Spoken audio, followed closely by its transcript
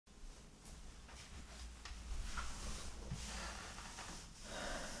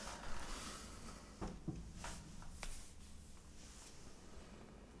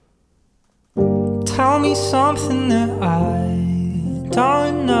me something that I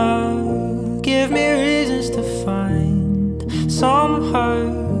don't know. Give me reasons to find some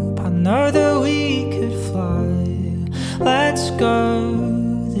hope. I know that we could fly. Let's go.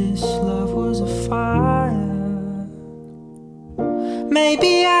 This love was a fire.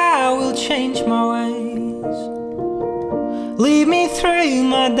 Maybe I will change my ways. Lead me through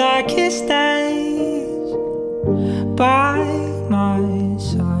my darkest days. By my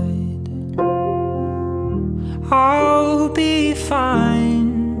side, I'll be fine.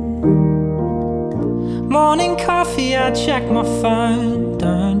 Morning coffee, I check my phone.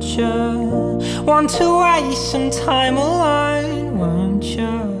 Don't you want to waste some time alone? Won't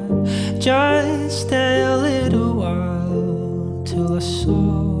you? Just a little while till I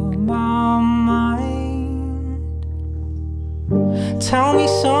saw my mind. Tell me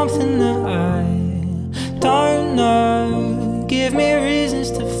something that I don't know. Give me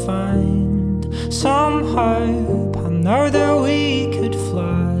reasons to find some hope. I know that we could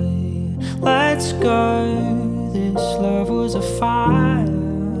fly. Let's go. This love was a fire.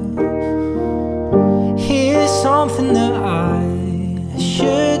 Here's something that I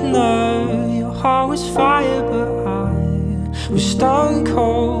should know. Your heart was fire, but I was stone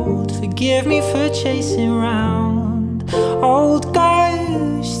cold. Forgive me for chasing round old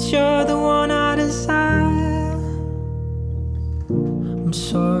ghosts. You're the one I desire. I'm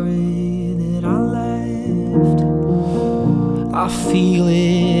sorry that I left. I feel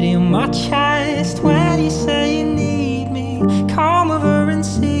it in my chest when you say you need me. Come over and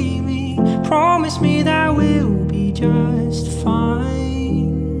see me. Promise me that we'll be just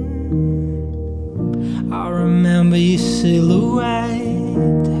fine. I remember your silhouette.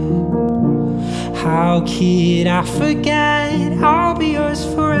 How could I forget? I'll be yours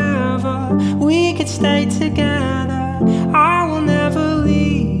forever. We could stay together. I will never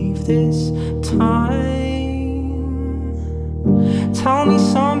leave this time. Tell me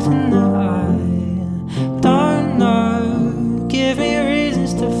something that I don't know. Give me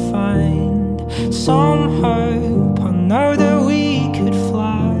reasons to find some hope. I know that we could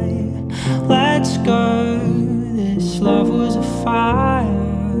fly. Let's go. This love was a fire.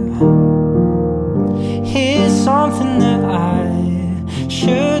 Here's something that I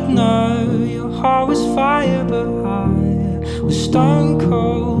should know. Your heart was fire, but I was stone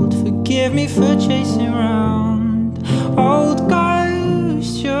cold. Forgive me for chasing around old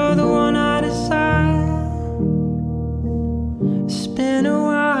ghosts. You're the one I desire. It's been a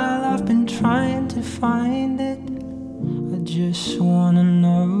while, I've been trying to find it. I just wanna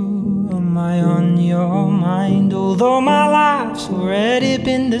know, am I on your mind? Although my life's already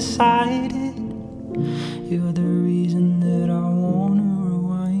been decided, you're the reason that I wanna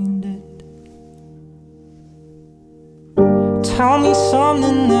rewind it. Tell me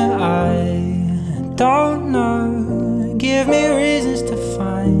something that I don't know. Give me reasons to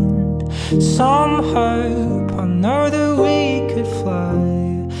find some hope. I know that we could fly.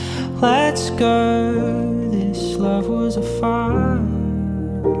 Let's go. This love was a fire.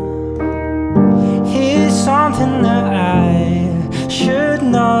 Here's something that I should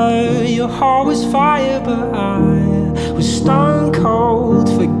know. Your heart was fire, but I was stone cold.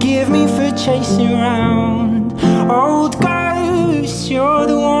 Forgive me for chasing around old ghosts. You're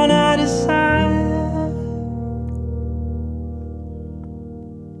the one I